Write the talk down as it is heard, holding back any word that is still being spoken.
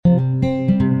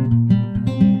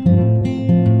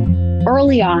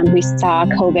early on, we saw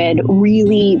COVID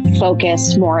really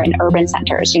focused more in urban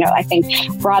centers. I think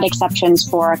broad exceptions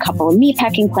for a couple of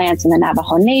meatpacking plants in the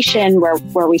Navajo Nation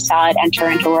where we saw it enter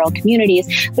into rural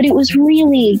communities. But it was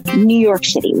really New York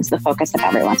City was the focus of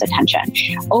everyone's attention.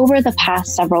 Over the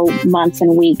past several months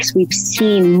and weeks, we've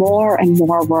seen more and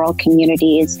more rural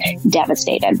communities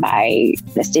devastated by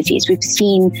this disease. We've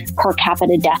seen per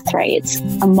capita death rates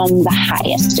among the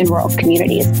highest in rural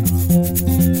communities.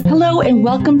 Hello and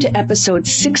welcome to episode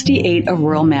 68 of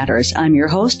Rural Matters. I'm your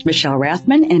host, Michelle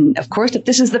Rathman. And of course, if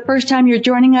this is the first time you're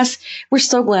joining us, we're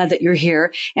so glad that you're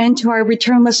here. And to our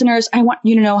return listeners, I want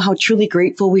you to know how truly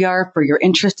grateful we are for your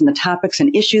interest in the topics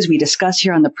and issues we discuss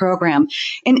here on the program.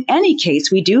 In any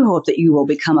case, we do hope that you will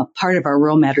become a part of our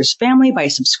Rural Matters family by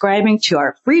subscribing to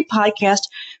our free podcast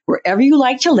wherever you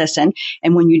like to listen.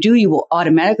 And when you do, you will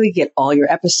automatically get all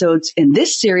your episodes in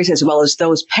this series as well as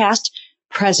those past,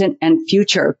 present, and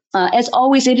future. As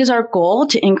always, it is our goal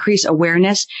to increase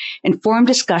awareness, inform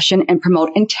discussion, and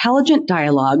promote intelligent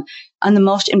dialogue on the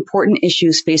most important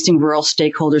issues facing rural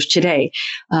stakeholders today.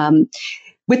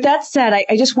 With that said,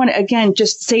 I just want to, again,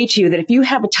 just say to you that if you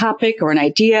have a topic or an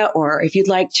idea, or if you'd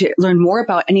like to learn more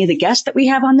about any of the guests that we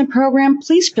have on the program,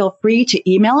 please feel free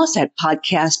to email us at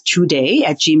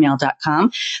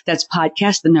podcasttoday@gmail.com. That's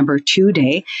podcast, the number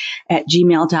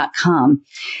 2day@gmail.com.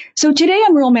 So today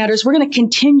on Rural Matters, we're going to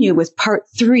continue with part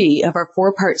 3 of our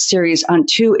 4-part series on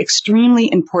 2 extremely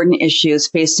important issues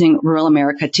facing rural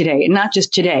America today. And not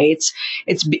just today,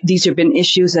 these have been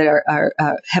issues that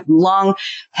have long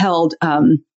held,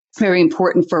 very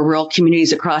important for rural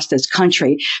communities across this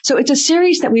country. So it's a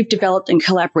series that we've developed in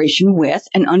collaboration with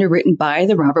and underwritten by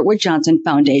the Robert Wood Johnson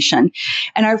Foundation.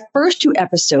 And our first 2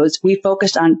 episodes, we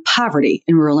focused on poverty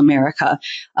in rural America.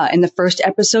 In the first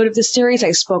episode of this series,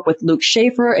 I spoke with Luke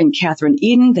Schaefer and Catherine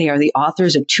Eden. They are the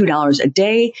authors of $2 a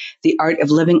Day, The Art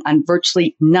of Living on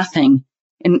Virtually Nothing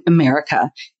in America.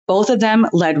 Both of them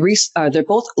they're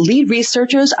both lead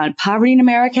researchers on poverty in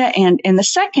America. And in the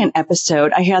second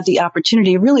episode, I had the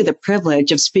opportunity, really the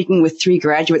privilege of speaking with 3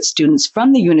 graduate students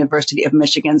from the University of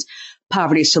Michigan's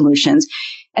Poverty Solutions.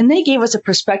 And they gave us a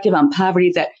perspective on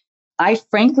poverty that I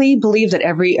frankly believe that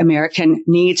every American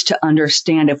needs to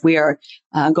understand if we are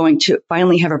going to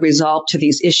finally have a resolve to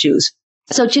these issues.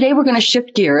 So today we're going to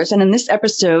shift gears, and in this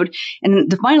episode, and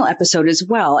the final episode as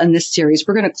well in this series,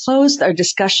 we're going to close our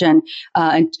discussion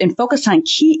and focus on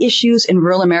key issues in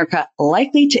rural America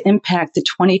likely to impact the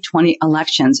 2020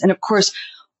 elections. And of course,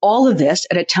 all of this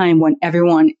at a time when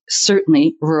everyone,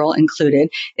 certainly rural included,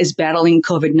 is battling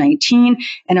COVID-19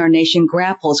 and our nation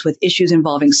grapples with issues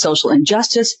involving social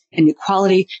injustice,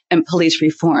 inequality, and police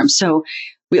reform. So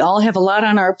we all have a lot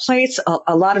on our plates,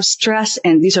 a lot of stress,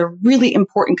 and these are really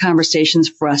important conversations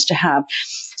for us to have.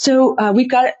 So we've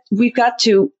got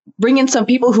to bring in some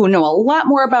people who know a lot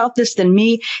more about this than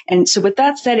me. And so with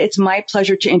that said, it's my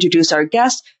pleasure to introduce our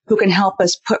guest who can help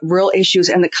us put rural issues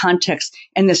in the context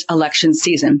in this election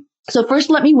season. So first,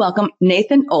 let me welcome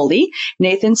Nathan Ohle.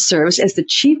 Nathan serves as the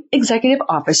Chief Executive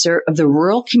Officer of the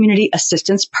Rural Community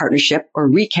Assistance Partnership, or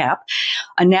RCAP,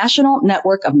 a national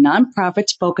network of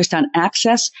nonprofits focused on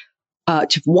access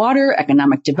to water,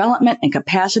 economic development, and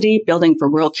capacity building for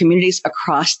rural communities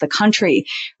across the country.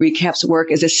 RCAP's work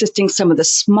is assisting some of the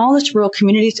smallest rural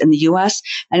communities in the U.S.,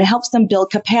 and it helps them build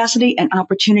capacity and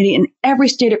opportunity in every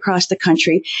state across the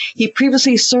country. He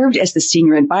previously served as the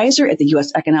senior advisor at the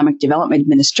U.S. Economic Development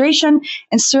Administration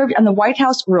and served on the White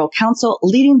House Rural Council,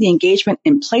 leading the engagement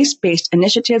in place-based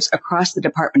initiatives across the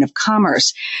Department of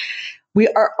Commerce. We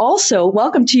are also,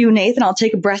 welcome to you, Nathan. I'll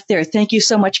take a breath there. Thank you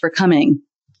so much for coming.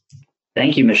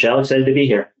 Thank you, Michelle. Excited to be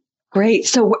here. Great.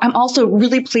 So I'm also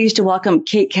really pleased to welcome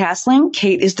Kate Cassling.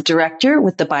 Kate is the director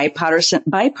with the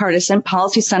Bipartisan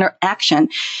Policy Center Action,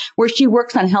 where she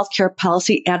works on healthcare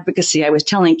policy advocacy. I was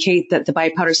telling Kate that the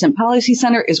Bipartisan Policy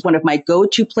Center is one of my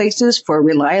go-to places for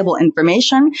reliable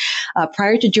information.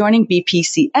 Prior to joining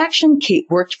BPC Action, Kate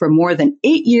worked for more than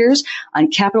 8 years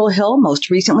on Capitol Hill, most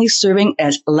recently serving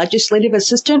as legislative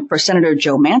assistant for Senator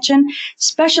Joe Manchin,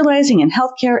 specializing in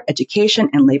healthcare, education,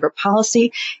 and labor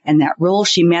policy. In that role,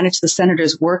 she managed the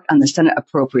senator's work on the Senate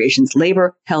Appropriations,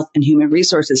 Labor, Health, and Human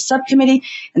Resources Subcommittee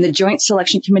and the Joint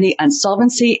Selection Committee on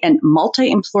Solvency and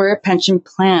Multi-Employer Pension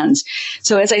Plans.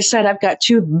 So as I said, I've got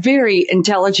 2 very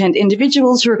intelligent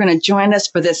individuals who are going to join us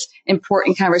for this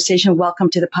important conversation.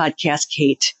 Welcome to the podcast,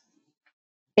 Kate.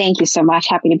 Thank you so much.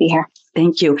 Happy to be here.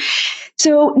 Thank you.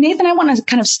 So, Nathan, I want to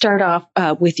kind of start off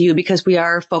with you because we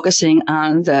are focusing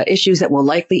on the issues that will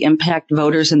likely impact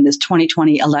voters in this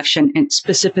 2020 election, and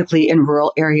specifically in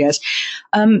rural areas.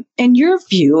 In your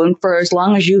view, and for as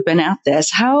long as you've been at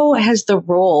this, how has the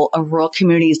role of rural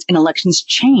communities in elections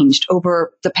changed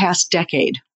over the past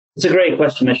decade? It's a great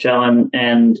question, Michelle,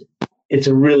 and it's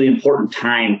a really important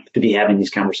time to be having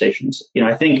these conversations.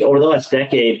 I think over the last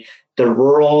decade, the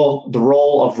role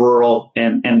of rural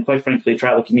and quite frankly,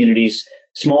 tribal communities,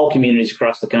 small communities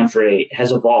across the country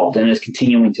has evolved and is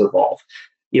continuing to evolve.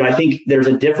 I think there's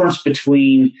a difference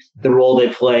between the role they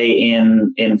play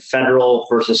in federal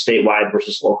versus statewide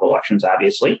versus local elections,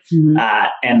 obviously. Mm-hmm.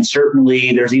 And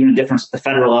certainly there's even a difference at the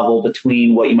federal level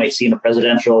between what you might see in a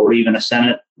presidential or even a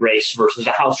Senate race versus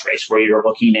a House race, where you're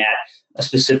looking at a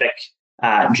specific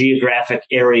geographic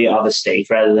area of a state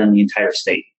rather than the entire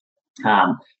state.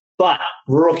 But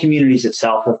rural communities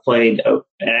itself have played an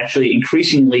actually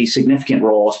increasingly significant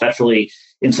role, especially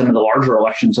in some of the larger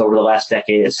elections over the last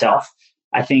decade itself.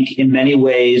 I think in many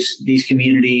ways, these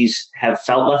communities have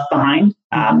felt left behind,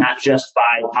 not just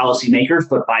by policymakers,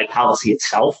 but by policy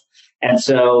itself. And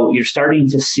so you're starting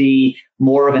to see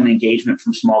more of an engagement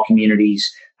from small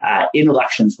communities in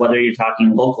elections, whether you're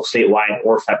talking local, statewide,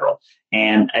 or federal.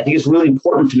 And I think it's really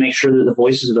important to make sure that the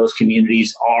voices of those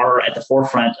communities are at the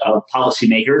forefront of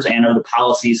policymakers and of the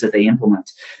policies that they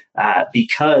implement,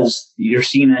 because you're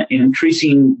seeing an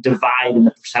increasing divide in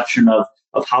the perception of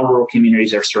how rural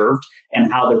communities are served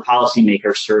and how their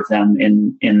policymakers serve them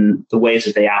in the ways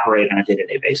that they operate on a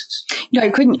day-to-day basis. I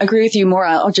couldn't agree with you more.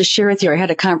 I'll just share with you. I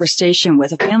had a conversation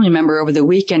with a family member over the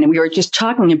weekend, and we were just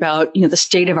talking about, the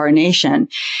state of our nation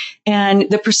and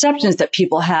the perceptions that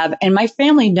people have. And my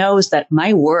family knows that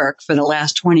my work for the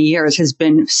last 20 years has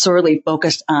been sorely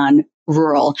focused on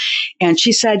rural. And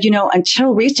she said,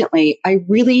 until recently, I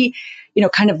really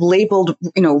kind of labeled,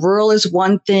 rural is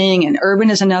one thing and urban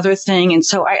is another thing. And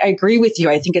so I agree with you.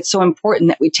 I think it's so important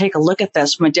that we take a look at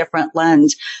this from a different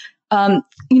lens.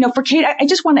 For Kate, I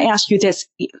just want to ask you this.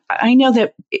 I know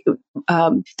that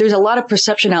there's a lot of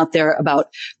perception out there about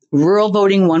rural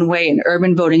voting one way and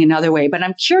urban voting another way. But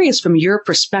I'm curious, from your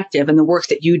perspective and the work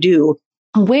that you do,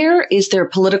 where is there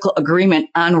political agreement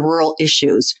on rural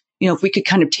issues? If we could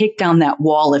kind of take down that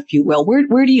wall, if you will,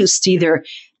 where do you see there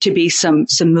to be some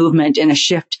movement and a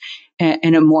shift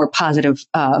in a more positive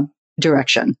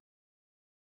direction?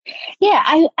 Yeah,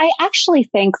 I actually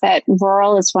think that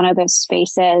rural is one of those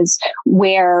spaces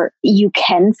where you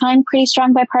can find pretty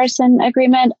strong bipartisan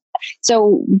agreement.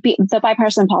 So the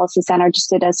Bipartisan Policy Center just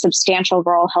did a substantial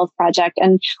rural health project.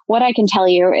 And what I can tell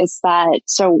you is that,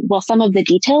 while some of the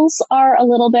details are a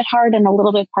little bit hard and a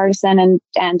little bit partisan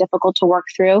and difficult to work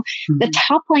through, mm-hmm. the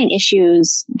top line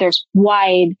issues, there's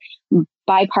wide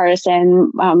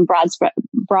bipartisan,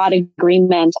 broad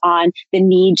agreement on the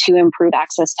need to improve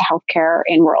access to healthcare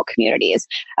in rural communities.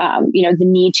 The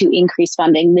need to increase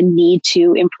funding, the need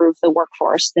to improve the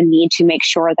workforce, the need to make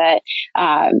sure that,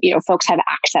 folks have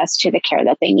access to the care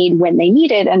that they need when they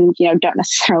need it and, don't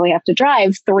necessarily have to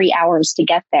drive 3 hours to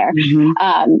get there.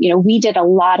 Mm-hmm. We did a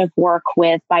lot of work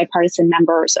with bipartisan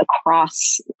members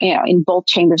across, in both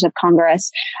chambers of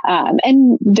Congress.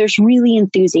 And there's really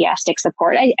enthusiastic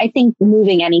support. I think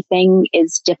moving anything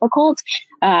is difficult,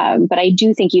 but I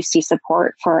do think you see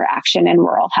support for action in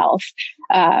rural health.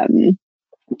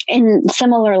 And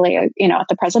similarly, at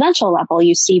the presidential level,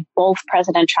 you see both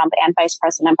President Trump and Vice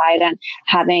President Biden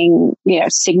having,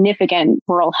 significant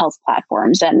rural health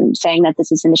platforms and saying that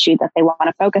this is an issue that they want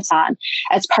to focus on.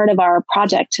 As part of our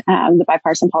project, the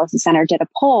Bipartisan Policy Center did a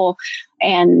poll,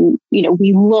 and,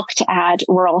 we looked at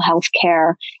rural health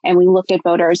care and we looked at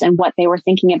voters and what they were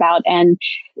thinking about. And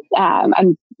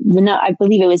I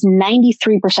believe it was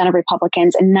 93% of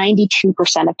Republicans and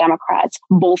 92% of Democrats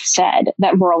both said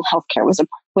that rural health care was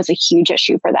a huge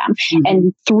issue for them. Mm-hmm.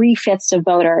 And 3/5 of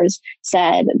voters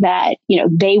said that,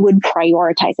 they would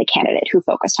prioritize a candidate who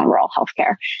focused on rural health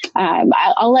care.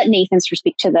 I'll let Nathan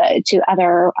speak to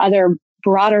other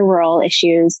broader rural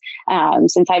issues,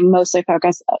 since I mostly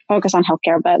focus on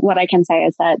healthcare. But what I can say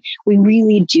is that we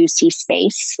really do see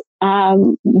space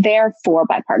there for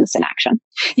bipartisan action.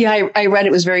 Yeah, I read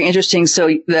it was very interesting. So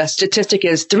the statistic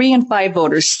is 3 in 5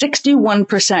 voters,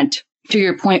 61%. To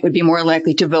your point, would be more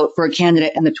likely to vote for a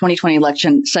candidate in the 2020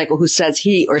 election cycle who says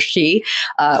he or she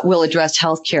will address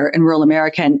healthcare in rural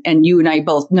America. And you and I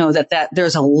both know that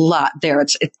there's a lot there.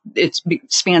 It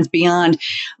spans beyond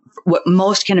what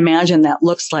most can imagine that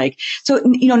looks like. So,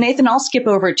 Nathan, I'll skip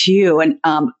over to you. And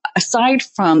aside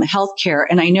from healthcare,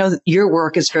 and I know that your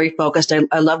work is very focused.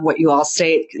 I love what you all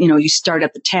say. You start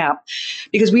at the tap,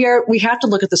 because we have to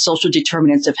look at the social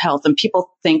determinants of health. And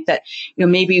people think that,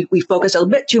 maybe we focus a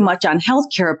little bit too much on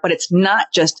healthcare, but it's not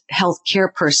just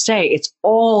healthcare per se. It's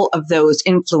all of those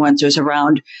influencers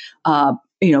around,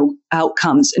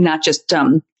 outcomes, and not just,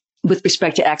 with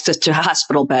respect to access to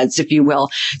hospital beds, if you will.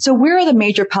 So where are the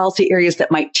major policy areas that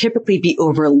might typically be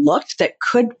overlooked that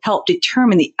could help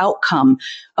determine the outcome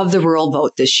of the rural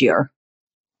vote this year?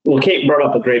 Well, Kate brought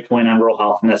up a great point on rural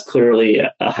health, and that's clearly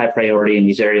a high priority in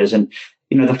these areas. And,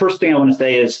 the first thing I want to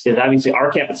say is obviously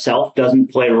RCAP itself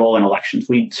doesn't play a role in elections.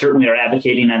 We certainly are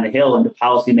advocating on the Hill and to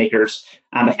policymakers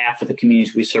on behalf of the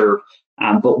communities we serve.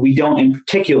 But we don't in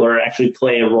particular actually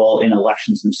play a role in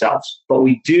elections themselves. But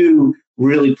we do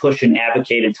really push and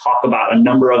advocate and talk about a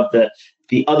number of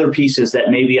the other pieces that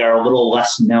maybe are a little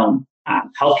less known.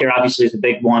 Healthcare obviously is a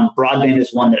big one. Broadband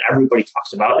is one that everybody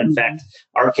talks about. In fact,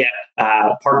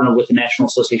 RCAP partnered with the National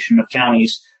Association of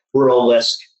Counties, Rural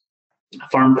List,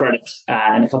 Farm Credit,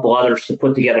 and a couple others to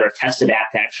put together a tested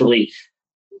app to actually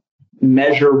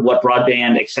measure what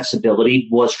broadband accessibility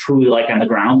was truly like on the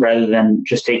ground, rather than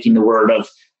just taking the word of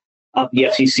the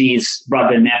FCC's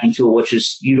broadband mapping tool, which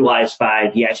is utilized by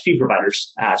the ISP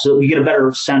providers, so that we get a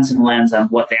better sense and lens on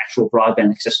what the actual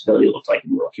broadband accessibility looks like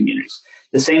in rural communities.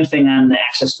 The same thing on the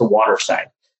access to water side.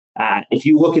 If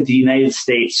you look at the United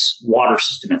States water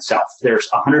system itself, there's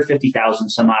 150,000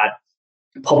 some odd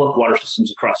public water systems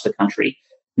across the country.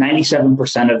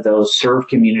 97% of those serve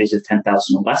communities of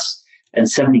 10,000 or less, and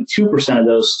 72% of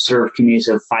those serve communities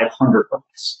of 500 or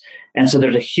less. And so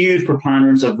there's a huge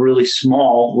preponderance of really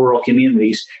small rural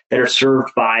communities that are served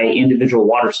by individual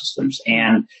water systems.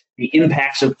 And the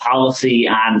impacts of policy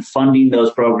on funding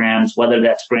those programs, whether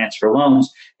that's grants or loans,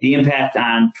 the impact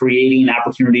on creating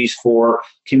opportunities for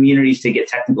communities to get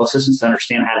technical assistance to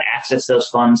understand how to access those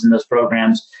funds and those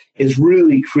programs is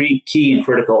really key and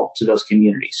critical to those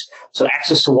communities. So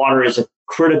access to water is a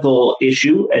critical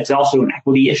issue. It's also an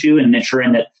equity issue in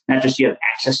ensuring that not just you have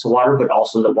access to water, but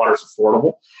also that water is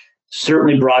affordable.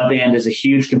 Certainly broadband is a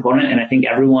huge component, and I think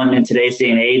everyone in today's day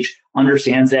and age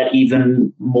understands that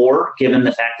even more, given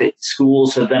the fact that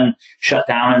schools have been shut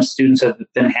down and students have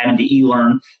been having to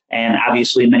e-learn, and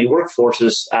obviously many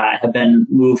workforces have been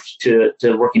moved to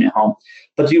working at home.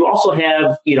 But you also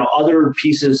have other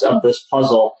pieces of this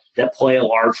puzzle that play a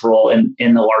large role in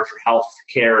the larger health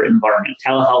care environment.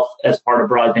 Telehealth as part of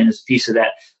broadband is a piece of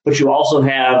that, but you also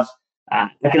have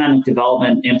economic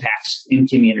development impacts in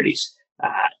communities.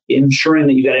 Ensuring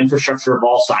that you've got infrastructure of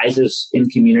all sizes in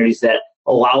communities that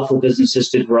allow for businesses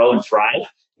to grow and thrive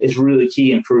is really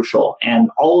key and crucial. And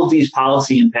all of these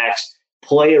policy impacts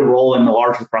play a role in the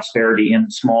larger prosperity in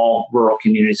small rural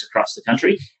communities across the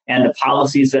country. And the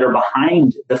policies that are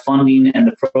behind the funding and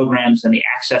the programs and the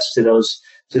access to those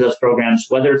programs,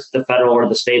 whether it's the federal or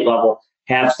the state level,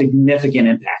 have significant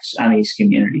impacts on these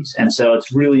communities. And so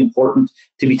it's really important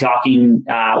to be talking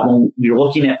when you're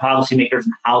looking at policymakers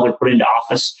and how they're put into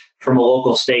office from a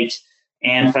local, state,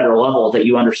 and federal level, that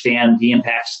you understand the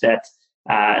impacts that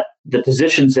the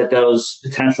positions that those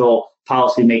potential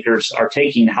policymakers are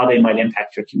taking, how they might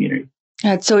impact your community.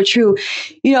 That's so true.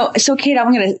 So Kate,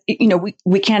 I'm going to,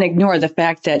 we can't ignore the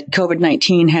fact that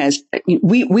COVID-19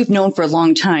 we've known for a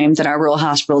long time that our rural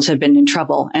hospitals have been in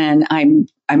trouble. And I'm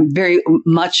very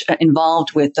much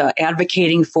involved with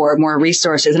advocating for more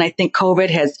resources. And I think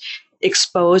COVID has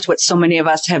exposed what so many of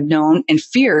us have known and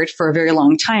feared for a very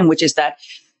long time, which is that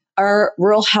our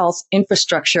rural health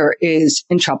infrastructure is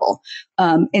in trouble.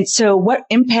 And so what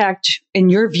impact, in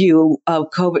your view, of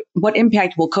COVID, what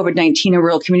impact will COVID-19 in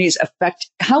rural communities affect?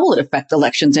 How will it affect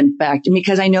elections, in fact? And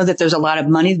because I know that there's a lot of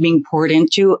money being poured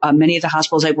into, many of the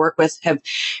hospitals I work with have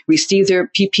received their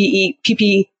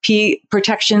PPP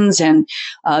protections and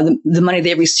the money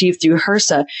they received through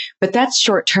HRSA, but that's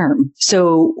short term.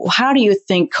 So how do you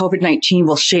think COVID-19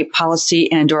 will shape policy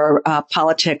and or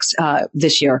politics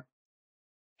this year?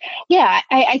 Yeah,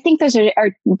 I think those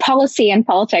are policy and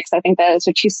politics. I think those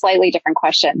are two slightly different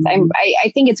questions. Mm-hmm. I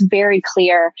think it's very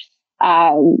clear.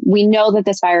 We know that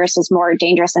this virus is more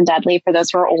dangerous and deadly for those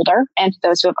who are older and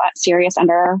those who have serious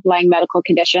underlying medical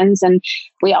conditions. And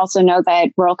we also know that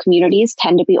rural communities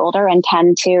tend to be older and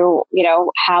tend to,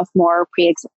 have more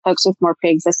folks with more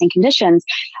pre-existing conditions.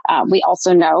 We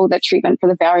also know that treatment for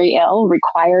the very ill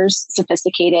requires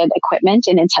sophisticated equipment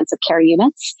in intensive care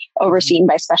units overseen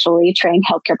by specially trained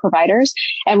healthcare providers.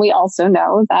 And we also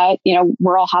know that,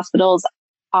 rural hospitals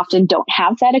often don't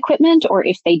have that equipment, or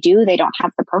if they do, they don't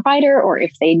have the provider, or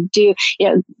if they do,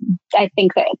 I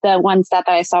think that the one stat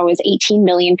that I saw was 18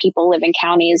 million people live in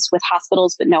counties with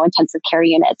hospitals but no intensive care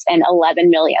units, and 11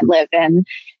 million live in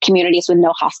communities with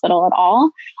no hospital at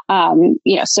all.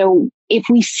 So if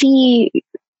we see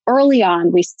early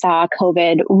on, we saw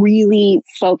COVID really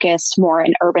focused more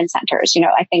in urban centers.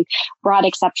 I think broad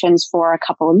exceptions for a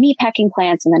couple of meatpacking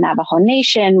plants in the Navajo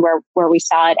Nation where we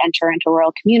saw it enter into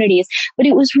rural communities. But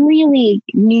it was really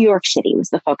New York City was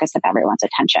the focus of everyone's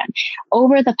attention.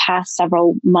 Over the past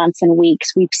several months and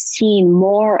weeks, we've seen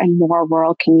more and more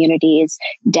rural communities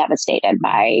devastated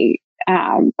by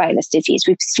this disease.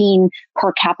 We've seen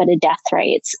per capita death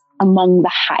rates among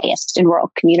the highest in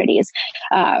rural communities.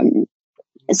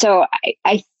 So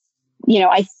I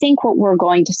think what we're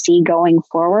going to see going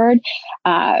forward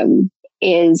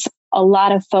is a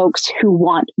lot of folks who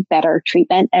want better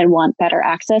treatment and want better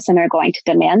access and are going to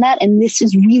demand that. And this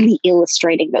is really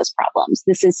illustrating those problems.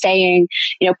 This is saying,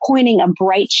 pointing a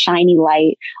bright, shiny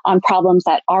light on problems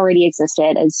that already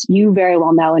existed, as you very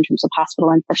well know, in terms of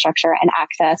hospital infrastructure and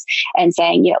access, and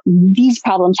saying, these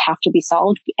problems have to be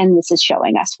solved. And this is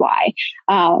showing us why.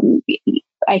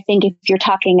 I think if you're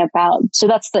talking about, so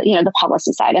that's the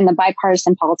policy side, and the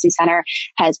Bipartisan Policy Center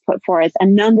has put forth a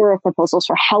number of proposals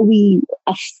for how we,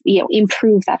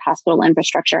 improve that hospital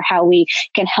infrastructure, how we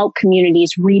can help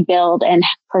communities rebuild and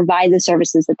provide the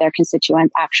services that their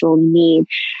constituents actually need.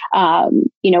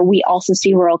 We also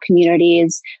see rural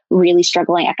communities really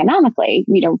struggling economically.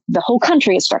 The whole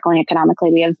country is struggling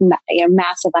economically. We have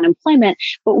massive unemployment,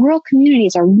 but rural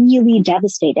communities are really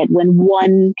devastated when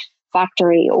one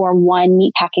factory or one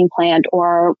meatpacking plant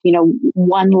or,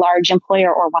 one large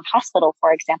employer or one hospital,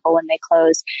 for example, when they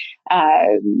close,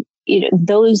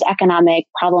 those economic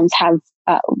problems have,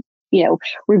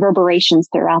 reverberations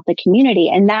throughout the community.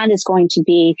 And that is going to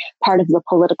be part of the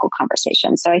political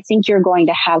conversation. So I think you're going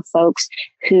to have folks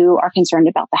who are concerned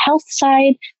about the health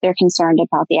side. They're concerned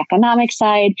about the economic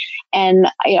side. And,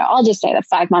 I'll just say that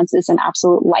 5 months is an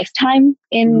absolute lifetime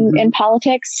in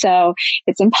politics. So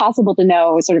it's impossible to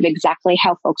know sort of exactly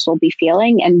how folks will be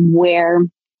feeling and where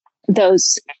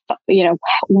those needs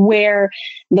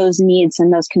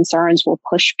and those concerns will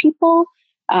push people.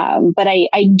 But I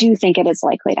do think it is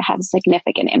likely to have a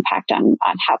significant impact on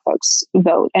how folks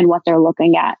vote and what they're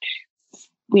looking at,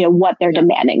 what they're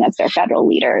demanding of their federal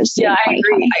leaders. Yeah, I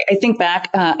agree. I think back,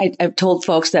 I've told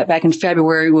folks that back in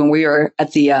February when we were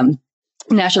at the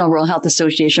National Rural Health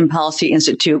Association Policy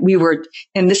Institute, we were,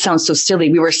 and this sounds so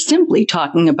silly, we were simply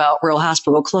talking about rural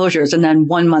hospital closures. And then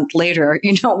 1 month later,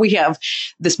 we have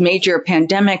this major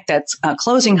pandemic that's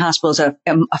closing hospitals at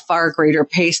a far greater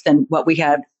pace than what we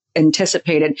had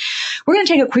anticipated. We're going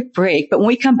to take a quick break, but when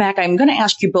we come back, I'm going to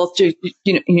ask you both to,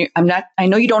 I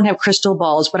know you don't have crystal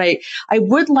balls, but I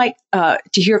would like to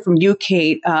hear from you,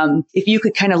 Kate, if you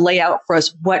could kind of lay out for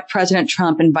us what President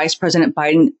Trump and Vice President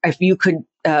Biden, if you could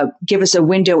give us a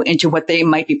window into what they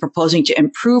might be proposing to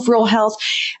improve rural health.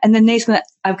 And then Nathan,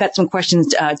 I've got some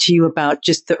questions to you about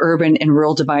just the urban and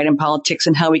rural divide in politics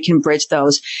and how we can bridge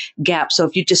those gaps. So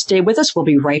if you just stay with us, we'll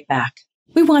be right back.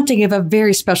 We want to give a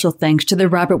very special thanks to the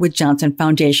Robert Wood Johnson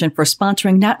Foundation for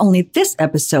sponsoring not only this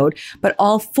episode, but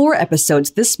all 4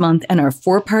 episodes this month in our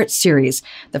 4-part series.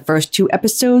 The first 2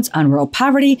 episodes on rural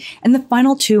poverty and the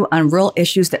final 2 on rural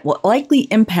issues that will likely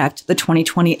impact the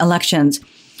 2020 elections.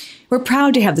 We're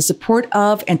proud to have the support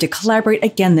of and to collaborate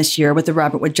again this year with the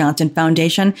Robert Wood Johnson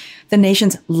Foundation, the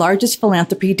nation's largest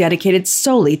philanthropy dedicated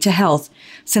solely to health.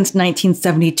 Since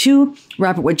 1972,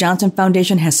 Robert Wood Johnson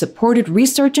Foundation has supported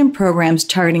research and programs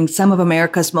targeting some of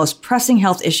America's most pressing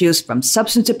health issues, from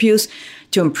substance abuse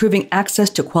to improving access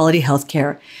to quality health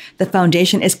care. The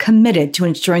foundation is committed to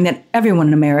ensuring that everyone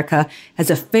in America has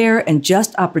a fair and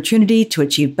just opportunity to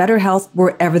achieve better health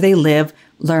wherever they live,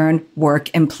 learn, work,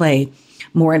 and play.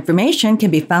 More information can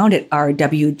be found at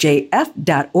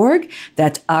rwjf.org.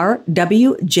 That's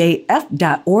rwjf.org,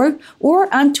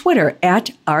 or on Twitter at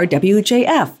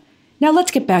rwjf. Now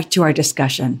let's get back to our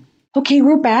discussion. Okay,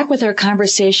 we're back with our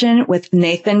conversation with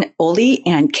Nathan Ohle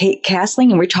and Kate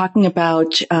Cassling, and we're talking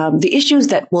about the issues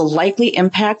that will likely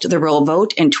impact the rural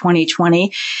vote in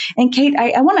 2020. And Kate,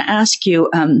 I want to ask you,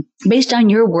 based on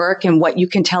your work and what you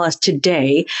can tell us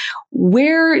today,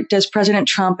 where does President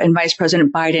Trump and Vice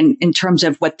President Biden, in terms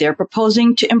of what they're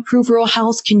proposing to improve rural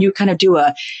health, can you kind of do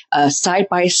a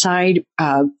side-by-side,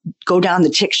 go down the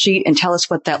tick sheet and tell us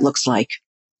what that looks like?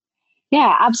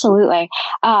 Yeah, absolutely.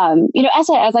 As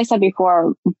I said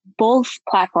before, both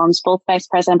platforms, both Vice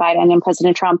President Biden and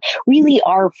President Trump, really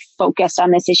are focused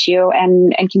on this issue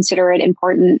and consider it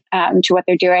important to what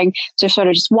they're doing. So sort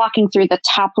of just walking through the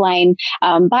top line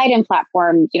Biden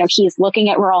platform, he's looking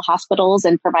at rural hospitals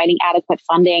and providing adequate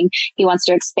funding. He wants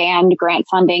to expand grant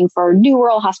funding for new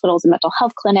rural hospitals and mental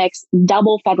health clinics,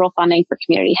 double federal funding for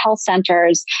community health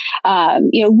centers,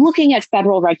 looking at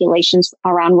federal regulations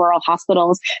around rural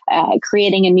hospitals,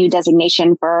 creating a new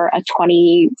designation for a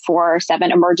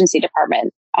 24/7 emergency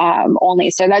department only.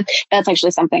 So that's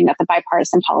actually something that the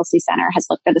Bipartisan Policy Center has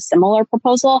looked at, a similar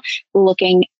proposal,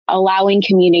 allowing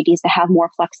communities to have more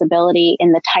flexibility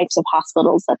in the types of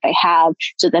hospitals that they have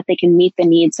so that they can meet the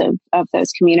needs of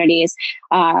those communities.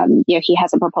 He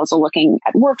has a proposal looking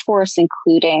at workforce,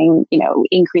 including,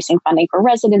 increasing funding for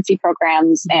residency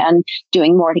programs and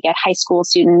doing more to get high school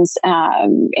students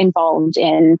involved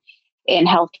in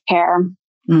healthcare.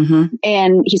 Mm-hmm.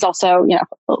 And he's also,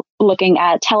 looking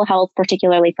at telehealth,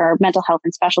 particularly for mental health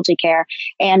and specialty care,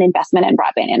 and investment in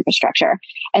broadband infrastructure.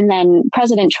 And then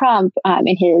President Trump,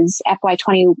 in his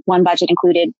FY21 budget,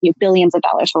 included billions of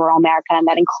dollars for rural America, and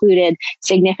that included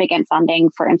significant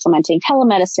funding for implementing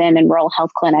telemedicine and rural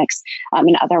health clinics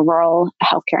and other rural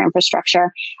healthcare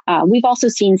infrastructure. We've also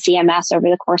seen CMS over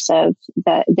the course of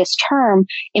this term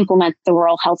implement the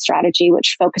rural health strategy,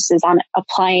 which focuses on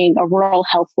applying a rural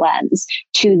health lens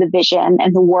to the vision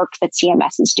and the work that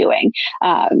CMS is doing.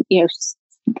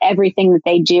 Everything that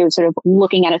they do, sort of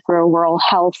looking at it through a rural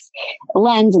health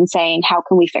lens and saying, how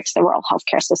can we fix the rural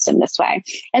healthcare system this way?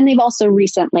 And they've also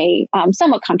recently,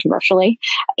 somewhat controversially,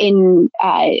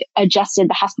 adjusted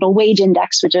the hospital wage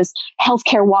index, which is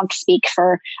healthcare wonk speak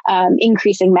for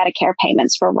increasing Medicare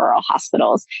payments for rural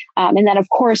hospitals. And then, of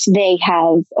course, they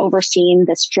have overseen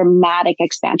this dramatic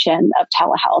expansion of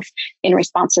telehealth in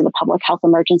response to the public health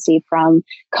emergency from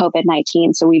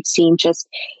COVID-19. So we've seen just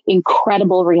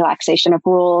incredible relaxation of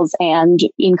rules and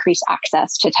increased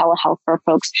access to telehealth for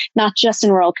folks, not just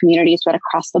in rural communities, but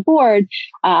across the board.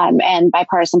 And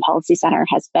Bipartisan Policy Center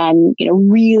has been,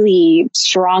 really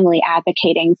strongly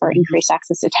advocating for increased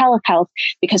access to telehealth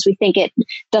because we think it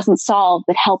doesn't solve,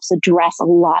 but helps address a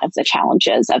lot of the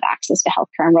challenges of access to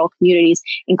healthcare in rural communities,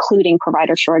 including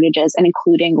provider shortages and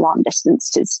including long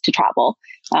distances to travel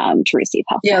to receive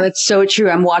health. Yeah, that's so true.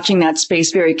 I'm watching that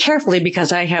space very carefully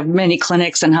because I have many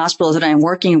clinics and hospitals that I'm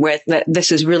working with that this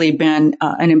has really been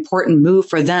an important move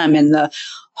for them. And the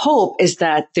hope is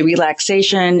that the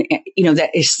relaxation, that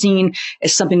is seen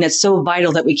as something that's so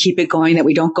vital that we keep it going, that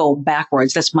we don't go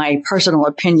backwards. That's my personal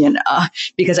opinion,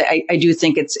 because I do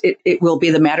think it will be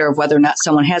the matter of whether or not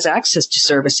someone has access to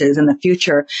services in the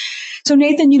future. So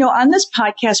Nathan, on this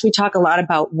podcast, we talk a lot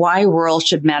about why rural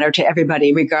should matter to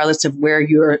everybody, regardless of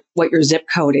what your zip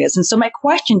code is. And so my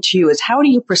question to you is, how do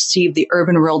you perceive the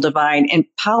urban-rural divide in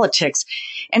politics?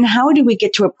 And how do we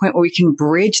get to a point where we can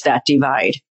bridge that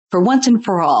divide for once and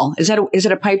for all? Is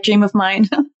it a pipe dream of mine?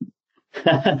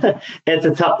 It's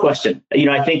a tough question.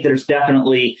 I think there's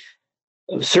certainly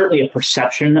a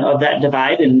perception of that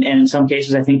divide. And in some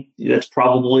cases, I think that's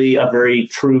probably a very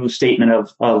true statement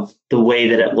of the way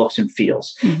that it looks and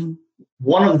feels. Mm-hmm.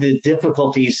 One of the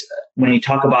difficulties when you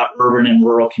talk about urban and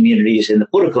rural communities in the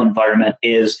political environment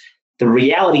is the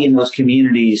reality in those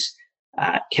communities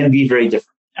can be very different.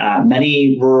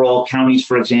 Many rural counties,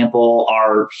 for example,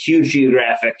 are huge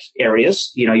geographic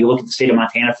areas. You look at the state of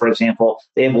Montana, for example,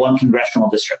 they have one congressional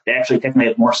district. They actually technically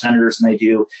have more senators than they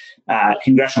do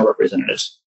congressional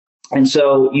representatives. And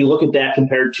so you look at that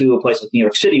compared to a place like New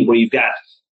York City, where you've got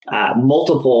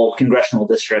multiple congressional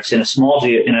districts in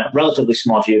a relatively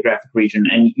small geographic region,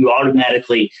 and you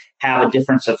automatically have a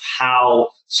difference of how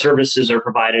services are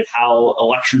provided, how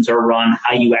elections are run,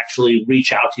 how you actually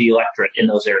reach out to the electorate in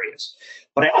those areas.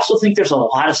 But I also think there's a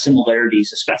lot of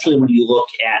similarities, especially when you look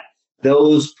at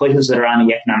those places that are on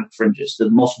the economic fringes, the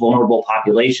most vulnerable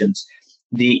populations.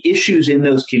 The issues in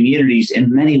those communities,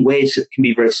 in many ways, can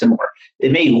be very similar.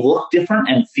 It may look different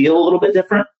and feel a little bit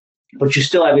different, but you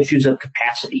still have issues of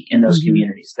capacity in those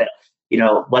communities that,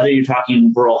 whether you're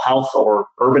talking rural health or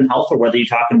urban health, or whether you're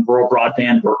talking rural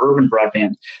broadband or urban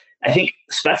broadband. I think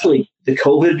especially the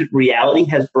COVID reality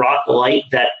has brought light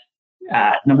that,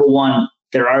 number one,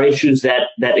 there are issues that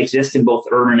exist in both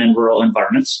urban and rural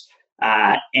environments.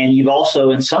 And you've also,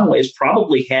 in some ways,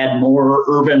 probably had more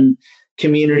urban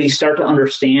communities start to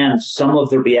understand some of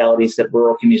the realities that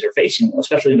rural communities are facing,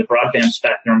 especially in the broadband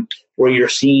spectrum, where you're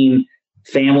seeing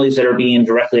families that are being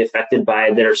directly affected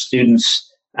by their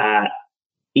students'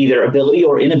 either ability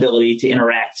or inability to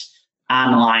interact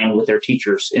online with their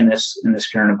teachers in this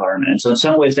current environment. And so in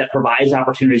some ways that provides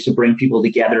opportunities to bring people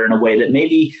together in a way that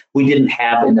maybe we didn't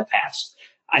have in the past.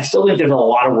 I still think there's a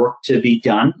lot of work to be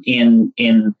done in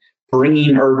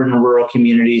bringing urban and rural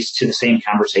communities to the same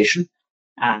conversation.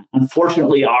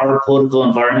 Unfortunately, our political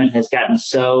environment has gotten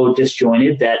so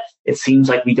disjointed that it seems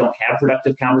like we don't have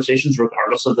productive conversations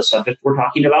regardless of the subject we're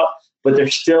talking about. But there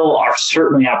still are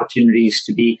certainly opportunities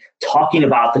to be talking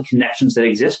about the connections that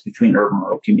exist between urban and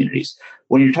rural communities.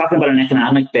 When you're talking about an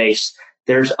economic base,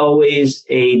 there's always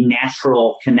a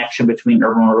natural connection between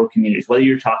urban and rural communities, whether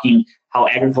you're talking how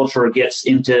agriculture gets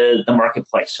into the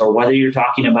marketplace, or whether you're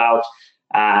talking about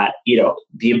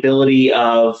the ability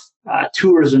of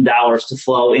tourism dollars to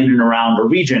flow in and around a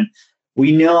region.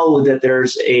 We know that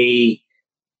there's a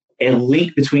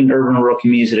link between urban and rural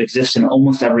communities that exists in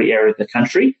almost every area of the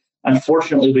country.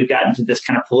 Unfortunately, we've gotten to this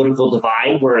kind of political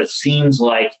divide where it seems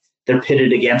like they're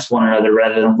pitted against one another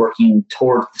rather than working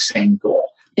towards the same goal.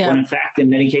 Yeah. When in fact, in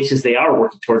many cases, they are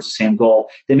working towards the same goal.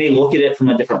 They may look at it from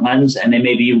a different lens and they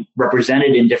may be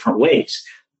represented in different ways.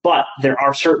 But there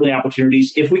are certainly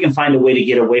opportunities if we can find a way to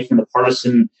get away from the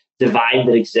partisan divide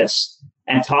that exists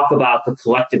and talk about the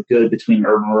collective good between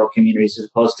urban and rural communities as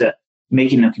opposed to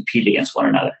making them compete against one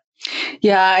another.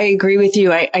 Yeah, I agree with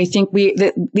you. I think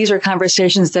these are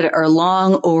conversations that are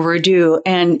long overdue.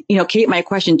 And, Kate, my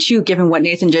question too, given what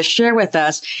Nathan just shared with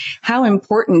us, how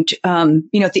important,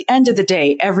 at the end of the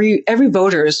day, every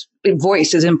voter's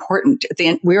voice is important. At the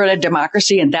end, we're at a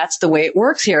democracy and that's the way it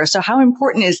works here. So how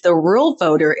important is the rural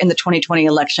voter in the 2020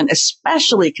 election,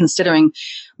 especially considering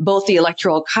both the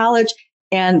Electoral College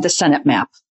and the Senate map?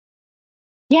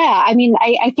 Yeah,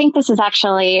 I think this is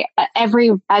actually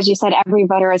as you said, every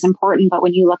voter is important. But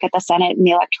when you look at the Senate and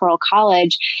the Electoral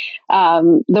College,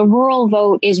 the rural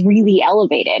vote is really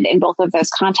elevated in both of those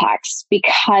contexts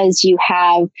because you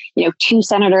have, 2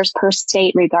 senators per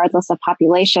state, regardless of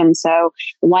population. So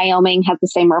Wyoming has the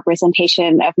same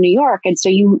representation of New York. And so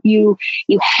you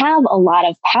have a lot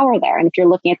of power there. And if you're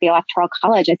looking at the Electoral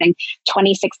College, I think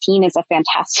 2016 is a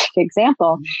fantastic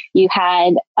example. You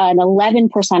had an 11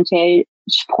 percentage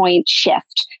point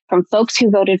shift from folks who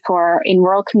voted in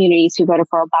rural communities who voted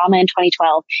for Obama in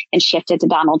 2012 and shifted to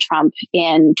Donald Trump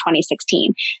in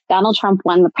 2016. Donald Trump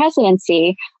won the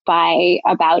presidency by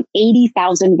about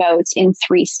 80,000 votes in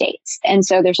 3 states. And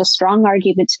so there's a strong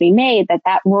argument to be made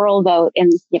that rural vote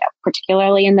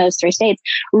particularly in those 3 states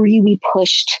really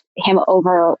pushed him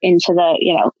over into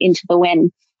the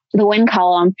win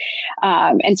column.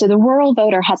 And so the rural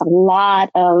voter has a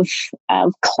lot of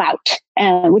clout,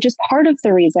 which is part of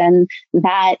the reason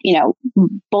that,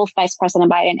 both Vice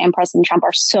President Biden and President Trump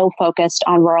are so focused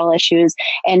on rural issues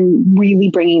and really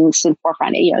bringing this to the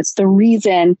forefront. It's the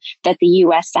reason that the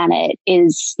U.S. Senate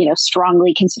is,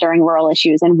 strongly considering rural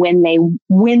issues. And when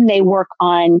they work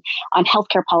on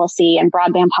healthcare policy and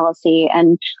broadband policy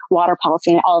and water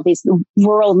policy and all of these,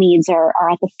 rural needs are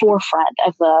at the forefront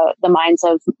of the minds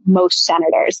of most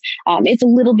senators. It's a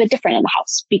little bit different in the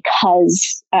House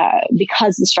because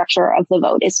the structure of the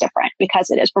vote is different, because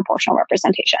it is proportional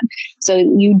representation. So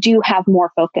you do have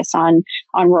more focus on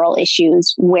rural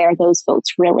issues where those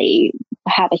votes really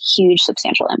have a huge,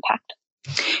 substantial impact.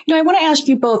 I want to ask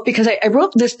you both because I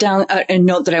wrote this down, a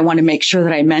note that I want to make sure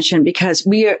that I mention because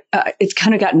it's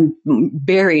kind of gotten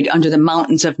buried under the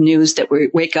mountains of news that we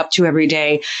wake up to every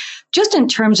day. Just in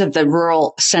terms of the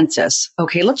rural census,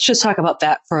 okay, let's just talk about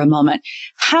that for a moment.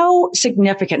 How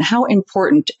significant, how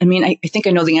important, I think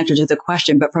I know the answer to the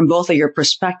question, but from both of your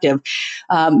perspective,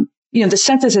 the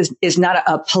census is not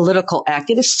a political act.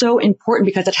 It is so important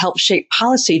because it helps shape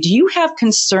policy. Do you have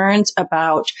concerns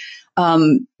about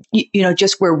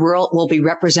just where rural will be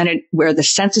represented, where the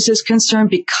census is concerned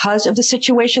because of the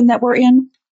situation that we're in?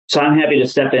 So I'm happy to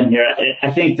step in here.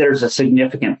 I think there's a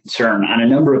significant concern on a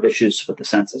number of issues with the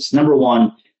census. Number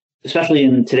one, especially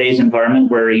in today's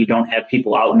environment where you don't have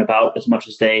people out and about as much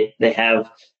as they have,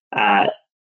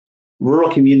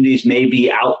 rural communities may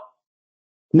be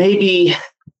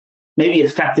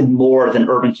affected more than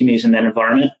urban communities in that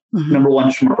environment. Mm-hmm. Number one,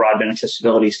 just from a broadband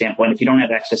accessibility standpoint, if you don't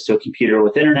have access to a computer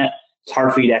with internet, it's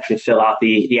hard for you to actually fill out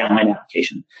the online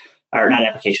application, or not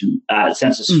application,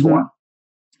 census mm-hmm. form.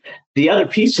 The other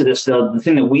piece to this, though, the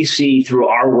thing that we see through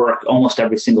our work almost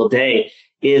every single day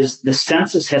is the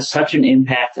census has such an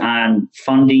impact on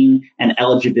funding and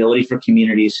eligibility for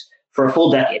communities for a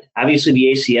full decade. Obviously, the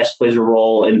ACS plays a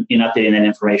role in updating that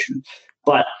information.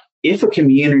 But if a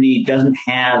community doesn't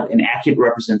have an accurate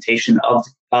representation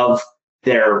of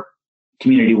their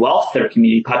community wealth, their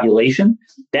community population,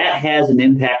 that has an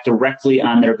impact directly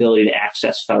on their ability to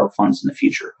access federal funds in the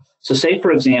future. So say,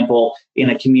 for example, in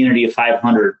a community of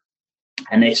 500,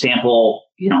 and they sample,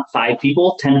 5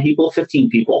 people, 10 people, 15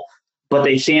 people, but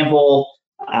they sample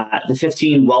the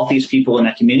 15 wealthiest people in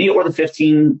that community or the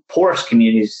 15 poorest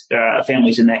families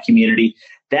in that community,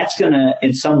 that's going to,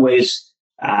 in some ways,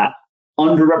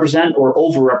 underrepresent or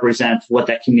overrepresent what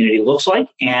that community looks like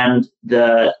and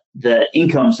the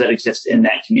incomes that exist in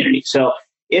that community. So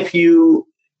if you,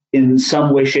 in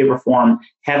some way, shape, or form,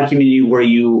 have a community where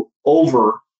you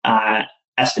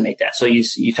estimate that. So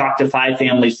you talk to 5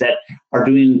 families that are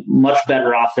doing much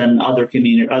better off than other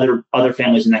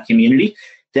families in that community,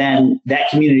 then that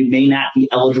community may not be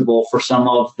eligible for some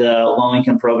of the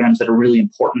low-income programs that are really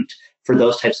important for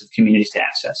those types of communities to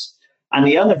access. On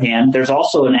the other hand, there's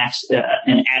also an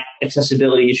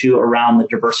accessibility issue around the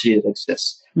diversity that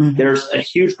exists. Mm-hmm. There's a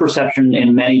huge perception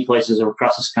in many places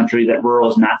across this country that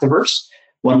rural is not diverse,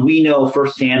 when we know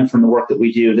firsthand from the work that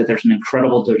we do that there's an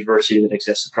incredible diversity that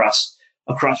exists across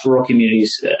rural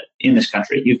communities in this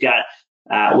country. You've got,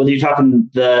 whether you're talking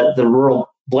the rural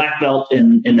Black Belt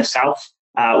in the South,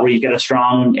 where you've got a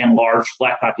strong and large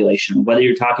Black population, whether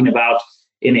you're talking about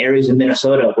in areas of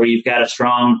Minnesota where you've got a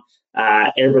strong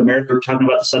Arab American, we're talking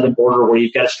about the southern border where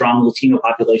you've got a strong Latino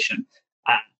population.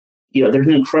 There's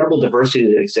an incredible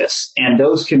diversity that exists, and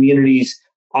those communities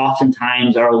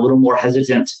oftentimes are a little more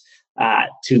hesitant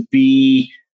to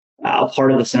be a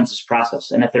part of the census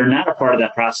process. And if they're not a part of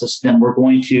that process, then we're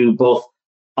going to both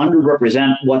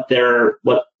underrepresent what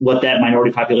that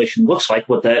minority population looks like,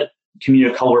 what the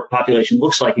community of color population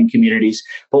looks like in communities,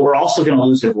 but we're also going to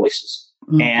lose their voices.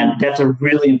 Mm-hmm. And that's a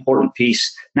really important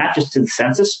piece, not just to the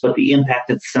census, but the impact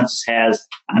that the census has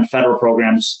on federal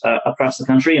programs across the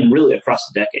country and really across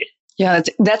the decade. Yeah,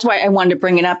 that's why I wanted to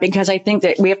bring it up, because I think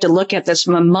that we have to look at this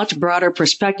from a much broader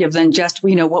perspective than just,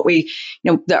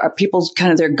 people's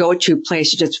kind of their go-to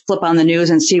place to just flip on the news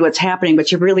and see what's happening.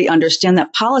 But you really understand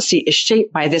that policy is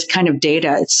shaped by this kind of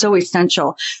data. It's so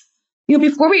essential.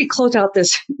 Before we close out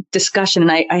this discussion,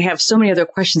 and I have so many other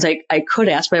questions I could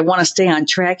ask, but I want to stay on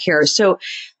track here. So,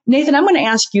 Nathan, I'm going to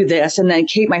ask you this, and then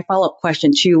Kate, my follow-up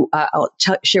question too, I'll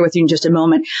share with you in just a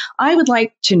moment. I would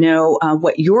like to know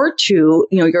what your as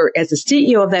the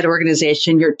CEO of that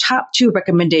organization, your top 2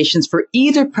 recommendations for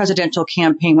either presidential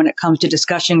campaign when it comes to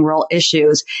discussing rural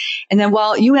issues. And then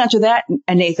while you answer that,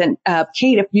 Nathan,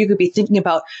 Kate, if you could be thinking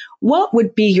about what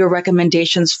would be your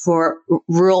recommendations for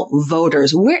rural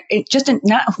voters,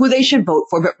 not who they should vote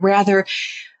for, but rather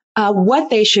what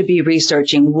they should be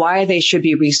researching, why they should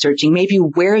be researching, maybe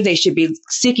where they should be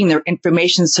seeking their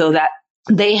information so that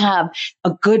they have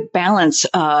a good balance,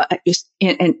 and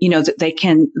that they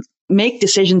can make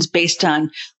decisions based on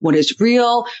what is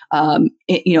real,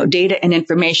 data and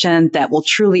information that will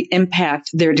truly impact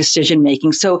their decision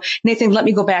making. So, Nathan, let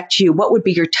me go back to you. What would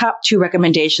be your top 2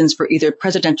 recommendations for either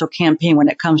presidential campaign when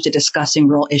it comes to discussing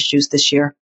rural issues this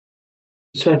year?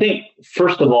 So I think,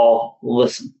 first of all,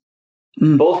 listen.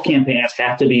 Both campaigns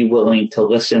have to be willing to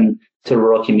listen to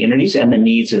rural communities and the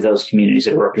needs of those communities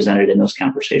that are represented in those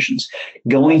conversations.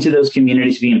 Going to those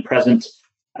communities, being present,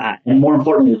 and more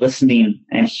importantly, listening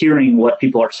and hearing what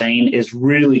people are saying is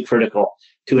really critical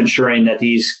to ensuring that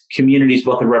these communities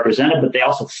both are represented, but they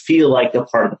also feel like they're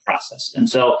part of the process. And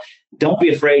so don't be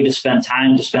afraid to spend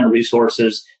time, to spend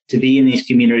resources, to be in these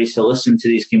communities, to listen to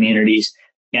these communities,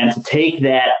 and to take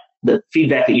the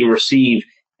feedback that you receive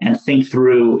and think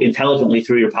through intelligently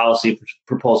through your policy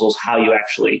proposals how you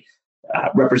actually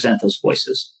represent those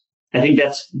voices. I think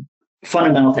that's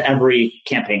fundamental to every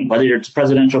campaign, whether it's a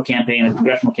presidential campaign, a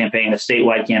congressional campaign, a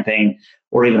statewide campaign,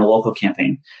 or even a local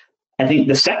campaign. I think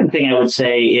the second thing I would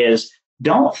say is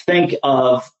don't think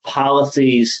of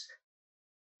policies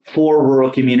for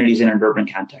rural communities in an urban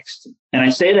context. And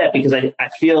I say that because I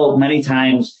feel many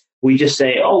times we just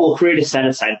say, we'll create a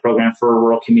set-aside program for a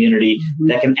rural community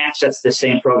that can access the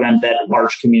same program that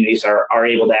large communities are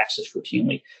able to access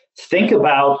routinely. Think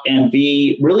about and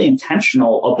be really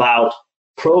intentional about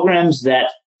programs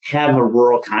that have a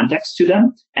rural context to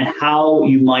them and how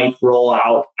you might roll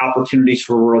out opportunities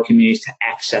for rural communities to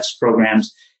access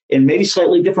programs in maybe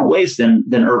slightly different ways than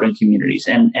urban communities.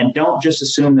 And don't just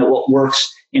assume that what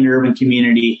works in an urban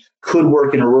community could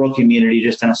work in a rural community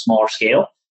just on a smaller scale.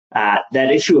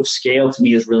 That issue of scale to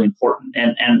me is really important.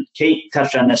 And Kate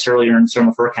touched on this earlier in some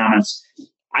of her comments.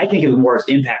 I think of it more as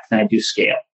impact than I do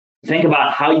scale. Think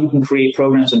about how you can create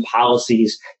programs and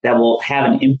policies that will have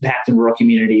an impact in rural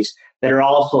communities that are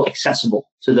also accessible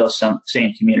to those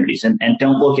same communities. And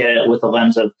don't look at it with the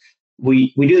lens of,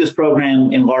 we do this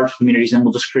program in large communities and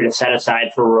we'll just create a set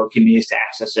aside for rural communities to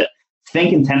access it.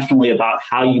 Think intentionally about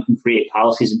how you can create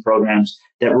policies and programs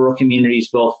that rural communities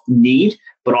both need,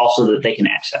 but also that they can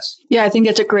access. Yeah, I think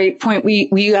that's a great point. We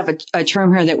have a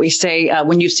term here that we say,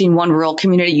 when you've seen one rural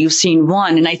community, you've seen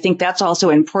one. And I think that's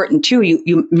also important too.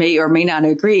 You may or may not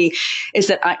agree, is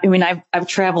that, I've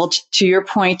traveled, to your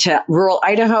point, to rural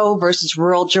Idaho versus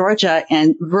rural Georgia,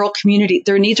 and rural community,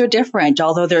 their needs are different.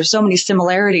 Although there are so many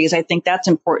similarities, I think that's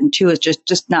important too, is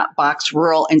just not box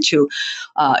rural into,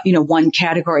 one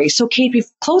category. So Kate,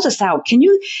 close us out. Can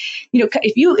you,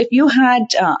 if you had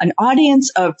an audience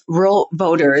of rural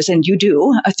voters, and you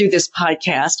do through this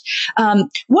podcast,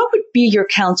 what would be your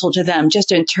counsel to them,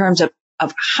 just in terms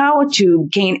of how to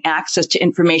gain access to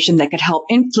information that could help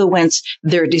influence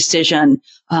their decision,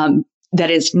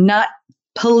 that is not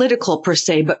political per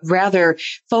se, but rather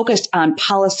focused on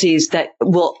policies that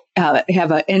will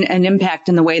have an impact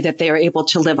in the way that they are able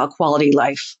to live a quality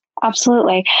life?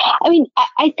 Absolutely.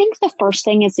 I think the first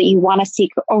thing is that you want to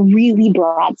seek a really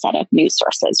broad set of news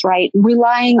sources, right?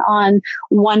 Relying on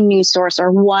one news source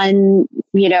or one,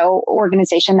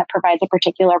 organization that provides a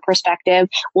particular perspective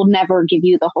will never give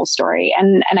you the whole story.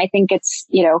 And I think it's,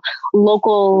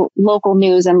 local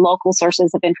news and local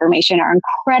sources of information are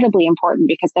incredibly important,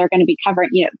 because they're going to be covering,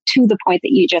 to the point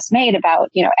that you just made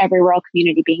about, every rural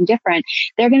community being different.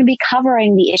 They're going to be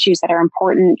covering the issues that are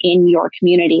important in your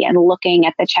community and looking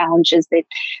at the challenges that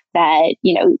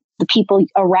the people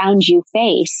around you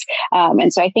face.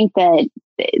 And so I think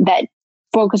that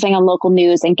focusing on local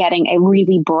news and getting a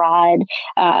really broad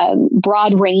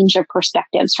range of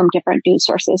perspectives from different news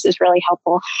sources is really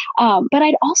helpful. But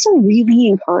I'd also really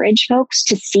encourage folks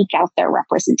to seek out their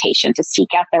representation, to seek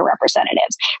out their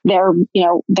representatives, their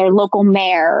local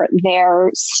mayor,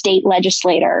 their state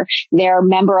legislator, their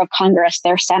member of Congress,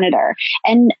 their senator,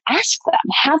 and ask them,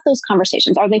 have those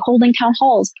conversations. Are they holding town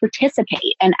halls?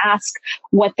 Participate and ask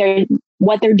what they're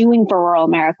doing for rural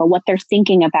America, what they're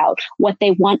thinking about, what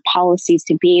they want policies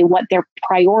to be, what they're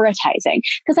prioritizing.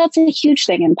 Because that's a huge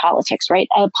thing in politics, right?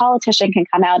 A politician can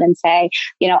come out and say,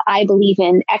 I believe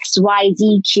in X, Y,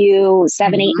 Z, Q,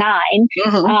 7, 8, 9.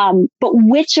 Mm-hmm. But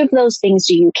which of those things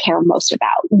do you care most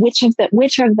about? Which of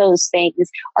those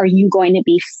things are you going to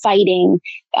be fighting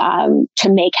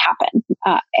to make happen?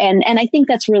 And I think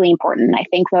that's really important. I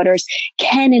think voters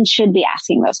can and should be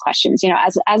asking those questions.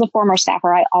 As a former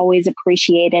staffer, I always appreciated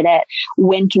it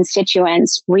when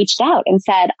constituents reached out and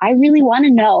said, I really want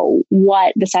to know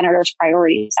what the senator's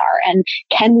priorities are. And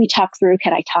can we talk through,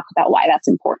 can I talk about why that's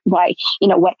important? Why,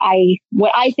 what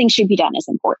I think should be done is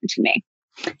important to me.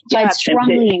 So yeah, I'd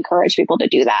strongly encourage people to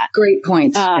do that. Great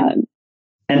points. Go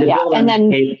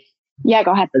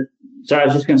ahead. Sorry, I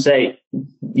was just going to say,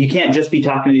 you can't just be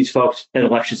talking to these folks at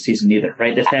election season either,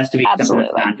 right? This has to be an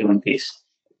ongoing piece.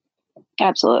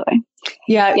 Absolutely.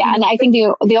 Yeah. And I think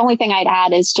the only thing I'd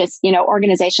add is just,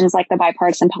 organizations like the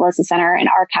Bipartisan Policy Center and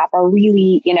RCAP are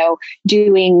really,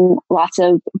 doing lots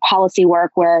of policy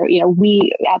work where,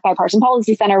 we at Bipartisan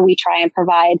Policy Center, we try and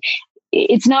provide.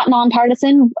 It's not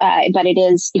nonpartisan, but it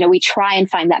is, we try and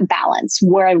find that balance.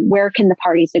 Where can the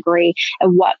parties agree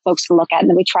and what folks can look at? And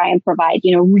then we try and provide,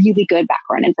 really good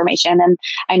background information. And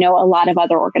I know a lot of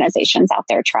other organizations out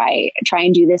there try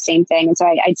and do the same thing. And so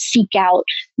I'd seek out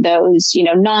those,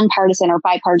 nonpartisan or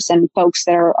bipartisan folks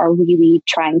that are really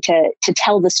trying to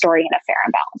tell the story in a fair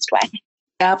and balanced way.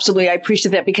 Absolutely. I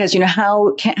appreciate that, because,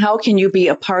 how can you be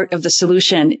a part of the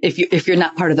solution if you're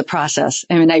not part of the process?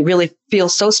 I really feel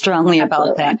so strongly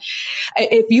about that.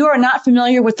 If you are not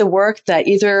familiar with the work that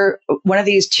either one of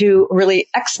these two really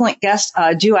excellent guests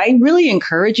do, I really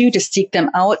encourage you to seek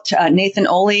them out. Nathan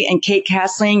Ohle and Kate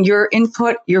Cassling, your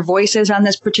input, your voices on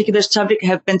this particular subject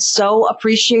have been so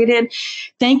appreciated.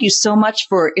 Thank you so much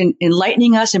for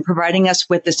enlightening us and providing us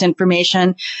with this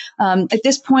information. At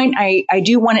this point, I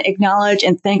do want to acknowledge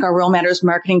and thank our Rural Matters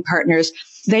marketing partners.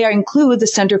 They include the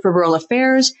Center for Rural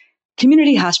Affairs,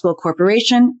 Community Hospital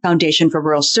Corporation, Foundation for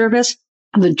Rural Service,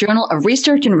 the Journal of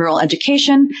Research in Rural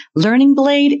Education, Learning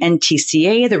Blade,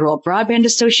 NTCA, the Rural Broadband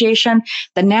Association,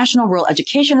 the National Rural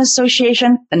Education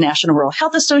Association, the National Rural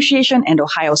Health Association, and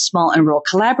Ohio Small and Rural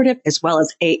Collaborative, as well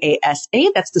as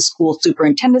AASA, that's the School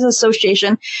Superintendents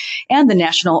Association, and the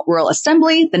National Rural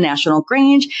Assembly, the National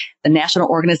Grange, the National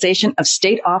Organization of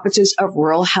State Offices of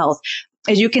Rural Health.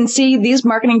 As you can see, these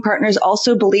marketing partners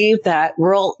also believe that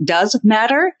rural does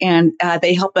matter, and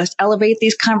they help us elevate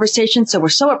these conversations. So we're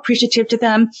so appreciative to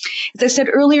them. As I said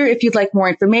earlier, if you'd like more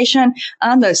information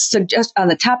on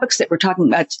the topics that we're talking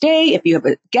about today, if you have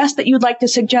a guest that you'd like to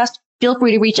suggest, Feel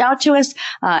free to reach out to us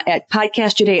at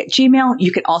podcasttoday@gmail.com.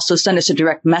 You can also send us a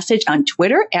direct message on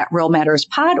Twitter at Rural Matters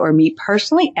Pod, or me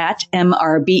personally at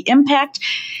MRB Impact.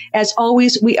 As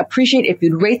always, we appreciate if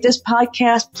you'd rate this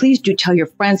podcast. Please do tell your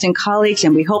friends and colleagues,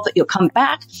 and we hope that you'll come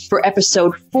back for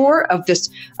episode 4 of this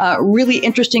really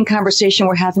interesting conversation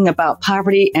we're having about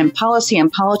poverty and policy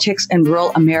and politics in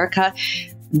rural America.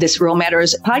 This Rural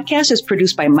Matters podcast is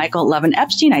produced by Michael Levin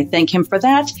Epstein. I thank him for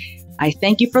that. I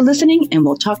thank you for listening, and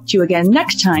we'll talk to you again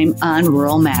next time on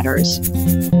Rural Matters.